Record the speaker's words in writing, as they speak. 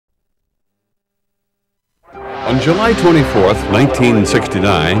On July 24th,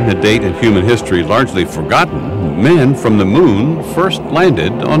 1969, a date in human history largely forgotten, men from the moon first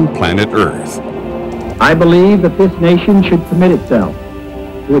landed on planet Earth. I believe that this nation should commit itself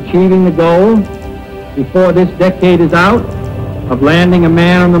to achieving the goal, before this decade is out, of landing a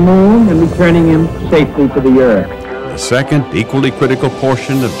man on the moon and returning him safely to the Earth. The second, equally critical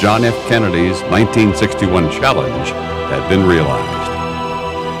portion of John F. Kennedy's 1961 challenge had been realized.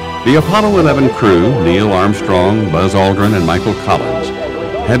 The Apollo 11 crew, Neil Armstrong, Buzz Aldrin, and Michael Collins,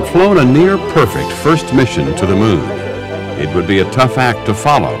 had flown a near-perfect first mission to the moon. It would be a tough act to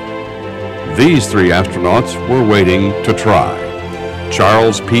follow. These three astronauts were waiting to try: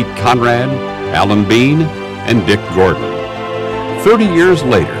 Charles Pete Conrad, Alan Bean, and Dick Gordon. 30 years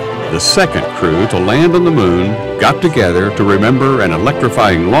later, the second crew to land on the moon got together to remember an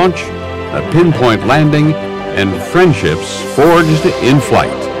electrifying launch, a pinpoint landing, and friendships forged in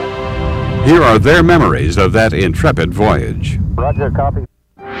flight. Here are their memories of that intrepid voyage. Roger, copy.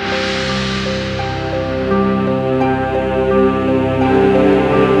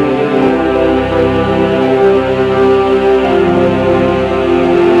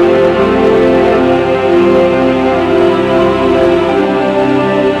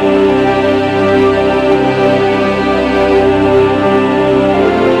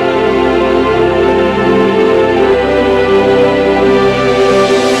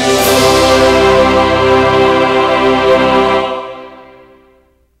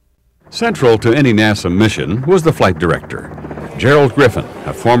 Central to any NASA mission was the flight director. Gerald Griffin,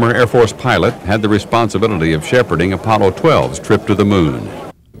 a former Air Force pilot, had the responsibility of shepherding Apollo 12's trip to the moon.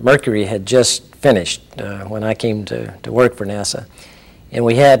 Mercury had just finished when I came to work for NASA, and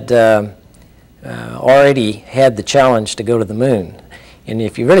we had already had the challenge to go to the moon. And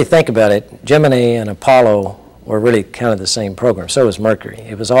if you really think about it, Gemini and Apollo were really kind of the same program. So was Mercury.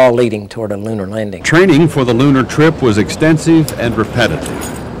 It was all leading toward a lunar landing. Training for the lunar trip was extensive and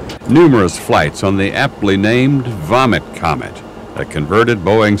repetitive. Numerous flights on the aptly named Vomit Comet, a converted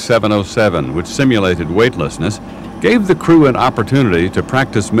Boeing 707 which simulated weightlessness, gave the crew an opportunity to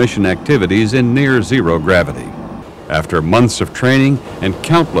practice mission activities in near-zero gravity. After months of training and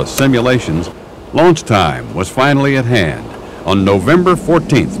countless simulations, launch time was finally at hand. On November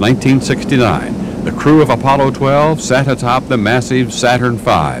 14, 1969, the crew of Apollo 12 sat atop the massive Saturn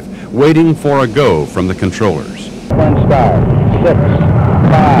V, waiting for a go from the controllers. 1 star, 6,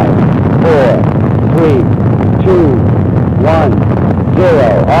 5, 4, 3, 2, 1,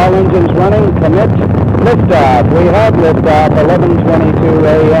 0. All engines running. Commit. Liftoff. We have liftoff. 11:22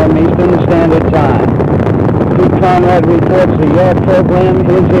 a.m. Eastern Standard Time. Pete Conrad reports the your program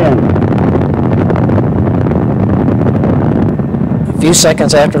is in. A few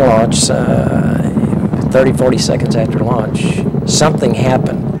seconds after launch, 30, 40 seconds after launch, something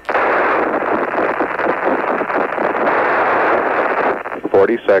happened.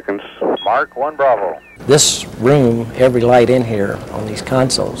 40 seconds. Mark 1 Bravo. This room, every light in here on these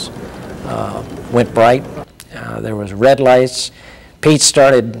consoles went bright. There was red lights. Pete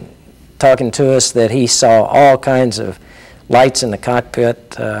started talking to us that he saw all kinds of lights in the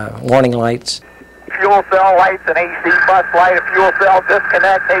cockpit, warning lights. Fuel cell lights, an AC bus light, a fuel cell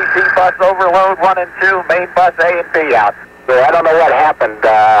disconnect, AC bus overload 1 and 2, main bus A and B out. So I don't know what happened.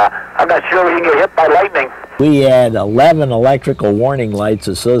 I'm not sure we can get hit by lightning. We had 11 electrical warning lights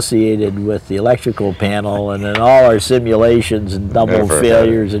associated with the electrical panel, and in all our simulations and double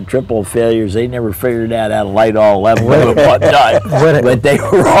failures and triple failures, they never figured out how to light all 11 of them one time, but they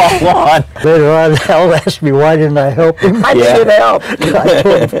were all on. Later on, Al asked me why didn't I help him. I didn't help.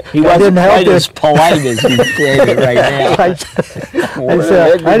 He wasn't quite as polite as he's saying it right now. I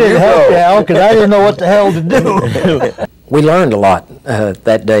said, I didn't help you, Al, because I didn't know what the hell to do. We learned a lot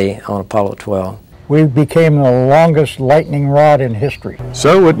that day on Apollo 12. We became the longest lightning rod in history.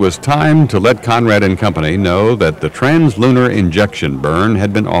 So it was time to let Conrad and Company know that the translunar injection burn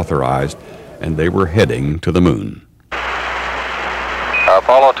had been authorized and they were heading to the moon.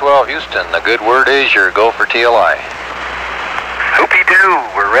 Apollo 12 Houston, the good word is your go for TLI.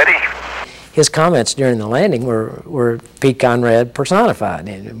 Hoopy-doo, we're ready. His comments during the landing were Pete Conrad personified.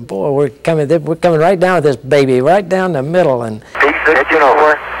 And boy, we're coming right down with this baby, right down the middle. And Pete, you know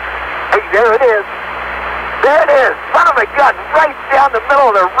where? Hey, there it is. There it is. Son of a gun, right down the middle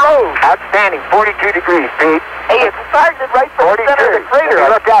of the road. Outstanding. 42 degrees, Pete. Hey, it's started right from the center of the crater.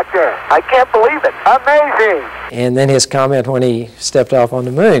 Look out there. I can't believe it. Amazing. And then his comment when he stepped off on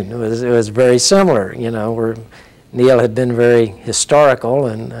the moon it was very similar. You know, where Neil had been very historical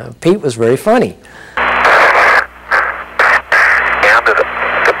and Pete was very funny. Down to the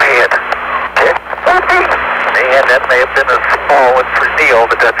pad. Man, that may have been a small one for Neil,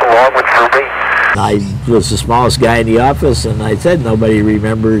 but that's a long one for me. I was the smallest guy in the office, and I said nobody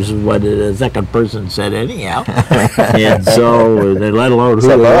remembers what the second person said anyhow. And so, let alone who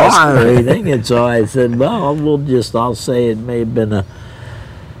they are or anything. And so I said, well, I'll say it may have been a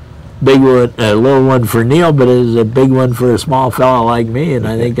big one, a little one for Neil, but it was a big one for a small fella like me, and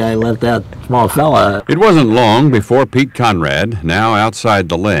I think I left that small fella. It wasn't long before Pete Conrad, now outside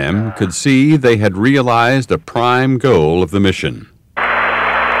the LEM, could see they had realized a prime goal of the mission.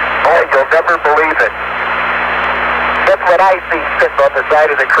 Oh, you'll never believe it. That's what I see sitting on the side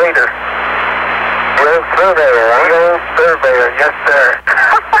of the crater. The old surveyor, the old surveyor, yes sir.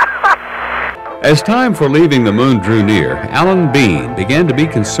 As time for leaving the moon drew near, Alan Bean began to be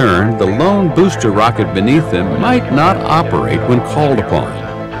concerned the lone booster rocket beneath them might not operate when called upon.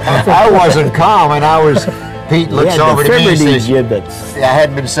 I wasn't calm, and Pete looks over to me and says, gibbets. I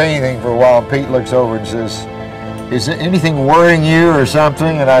hadn't been saying anything for a while, and Pete looks over and says, is there anything worrying you or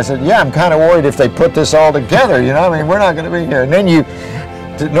something? And I said, yeah, I'm kind of worried if they put this all together, you know, I mean, we're not going to be here. And then you,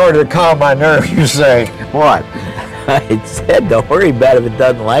 in order to calm my nerve, you say, what? I said, don't worry about it. If it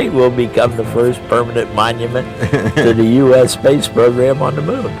doesn't light, we'll become the first permanent monument to the U.S. space program on the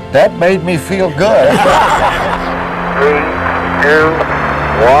moon. That made me feel good. 3, 2,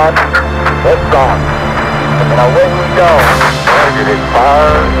 1, lift off. And away we go. Target is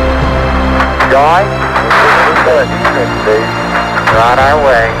fired. Guy, we're on our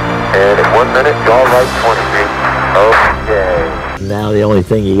way. And at 1 minute, yaw right 20 feet. Okay. Now the only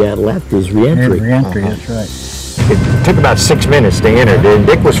thing you got left is re-entry. Re-entry, that's right. It took about 6 minutes to enter.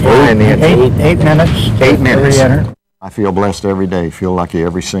 Dick was flying the 8 minutes. 8 minutes. Re-enter. I feel blessed every day, feel lucky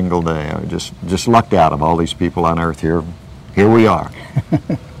every single day. I just lucked out of all these people on Earth here. Here we are.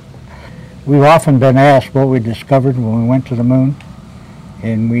 We've often been asked what we discovered when we went to the moon,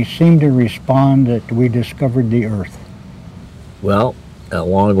 and we seem to respond that we discovered the Earth. Well,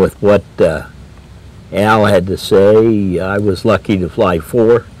 along with what Al had to say, I was lucky to fly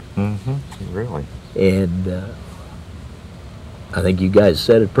 4. Mm-hmm. Really? And I think you guys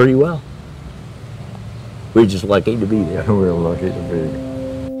said it pretty well. We're just lucky to be there. We're lucky to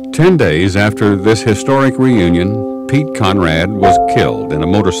be. 10 days after this historic reunion, Pete Conrad was killed in a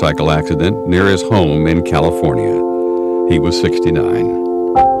motorcycle accident near his home in California. He was 69.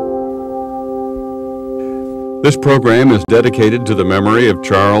 This program is dedicated to the memory of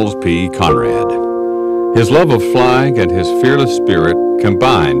Charles P. Conrad. His love of flying and his fearless spirit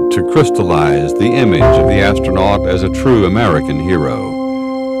combined to crystallize the image of the astronaut as a true American hero.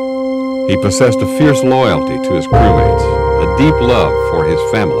 He possessed a fierce loyalty to his crewmates, a deep love for his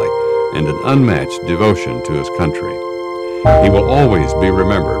family, and an unmatched devotion to his country. He will always be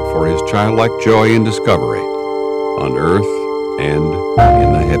remembered for his childlike joy in discovery on Earth and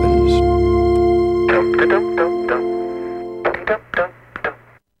in the heavens.